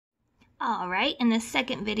All right, in this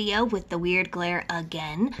second video with the weird glare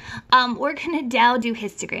again, we're gonna now do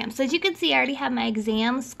histograms. So as you can see, I already have my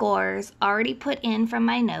exam scores already put in from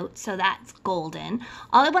my notes, so that's golden.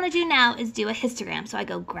 All I wanna do now is do a histogram. So I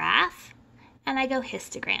go graph and I go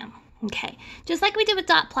histogram. Okay, just like we did with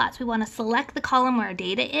dot plots, we want to select the column where our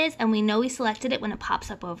data is, and we know we selected it when it pops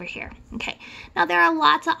up over here. Okay, now there are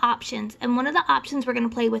lots of options, and one of the options we're going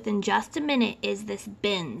to play with in just a minute is this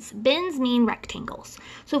bins. Bins mean rectangles.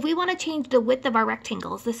 So if we want to change the width of our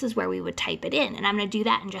rectangles, this is where we would type it in, and I'm going to do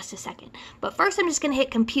that in just a second. But first I'm just going to hit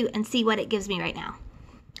compute and see what it gives me right now.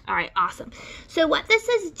 All right, awesome. So what this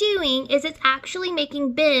is doing is it's actually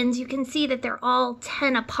making bins. You can see that they're all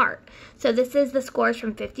 10 apart. So this is the scores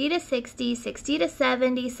from 50 to 60, 60 to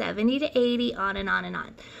 70, 70 to 80, on and on and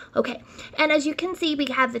on. Okay, and as you can see, we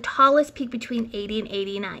have the tallest peak between 80 and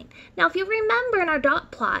 89. Now, if you remember in our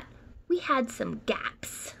dot plot, we had some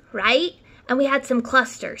gaps, right? And we had some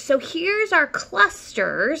clusters. So here's our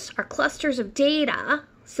clusters of data,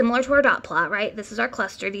 similar to our dot plot, right? This is our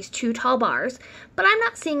cluster, these two tall bars, but I'm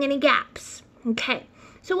not seeing any gaps. Okay,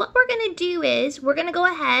 so what we're gonna do is we're gonna go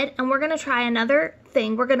ahead and we're gonna try another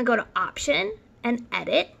thing. We're gonna go to option and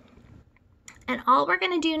edit. And all we're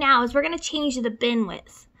gonna do now is we're gonna change the bin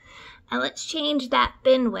width. And let's change that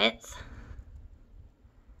bin width,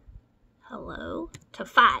 to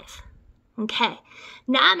 5. Okay,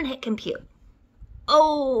 now I'm gonna hit compute.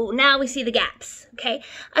 Oh, now we see the gaps, okay?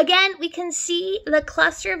 Again, we can see the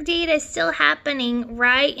cluster of data is still happening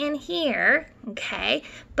right in here, okay?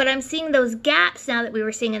 But I'm seeing those gaps now that we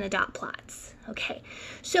were seeing in the dot plots, okay?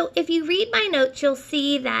 So if you read my notes, you'll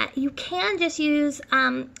see that you can just use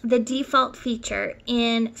the default feature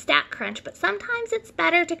in StatCrunch, but sometimes it's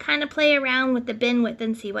better to kind of play around with the bin width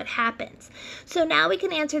and see what happens. So now we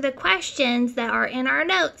can answer the questions that are in our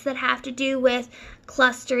notes that have to do with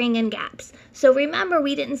clustering and gaps. So remember,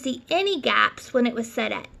 we didn't see any gaps when it was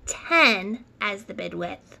set at 10 as the bin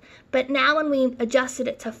width, but now when we adjusted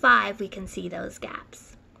it to 5, we can see those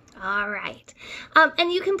gaps. All right,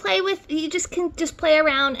 and you can just play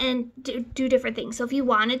around and do different things. So if you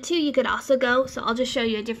wanted to, you could also go, so I'll just show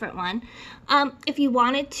you a different one. If you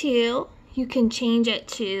wanted to, you can change it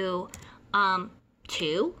to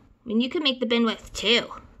 2. I mean, you can make the bin width 2.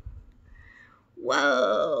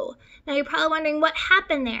 Whoa, now you're probably wondering what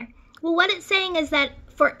happened there. Well, what it's saying is that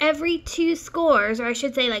for every 2 scores, or I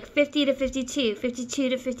should say like 50 to 52, 52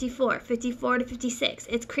 to 54, 54 to 56,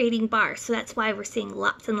 it's creating bars. So that's why we're seeing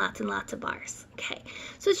lots and lots and lots of bars. Okay,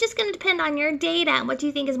 so it's just going to depend on your data and what do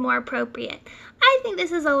you think is more appropriate. I think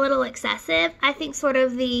this is a little excessive. I think sort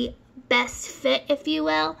of the best fit, if you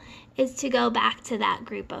will, is to go back to that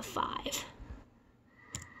group of 5.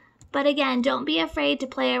 But again, don't be afraid to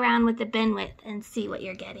play around with the bin width and see what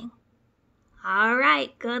you're getting. All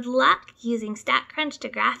right, good luck using StatCrunch to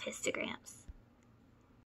graph histograms.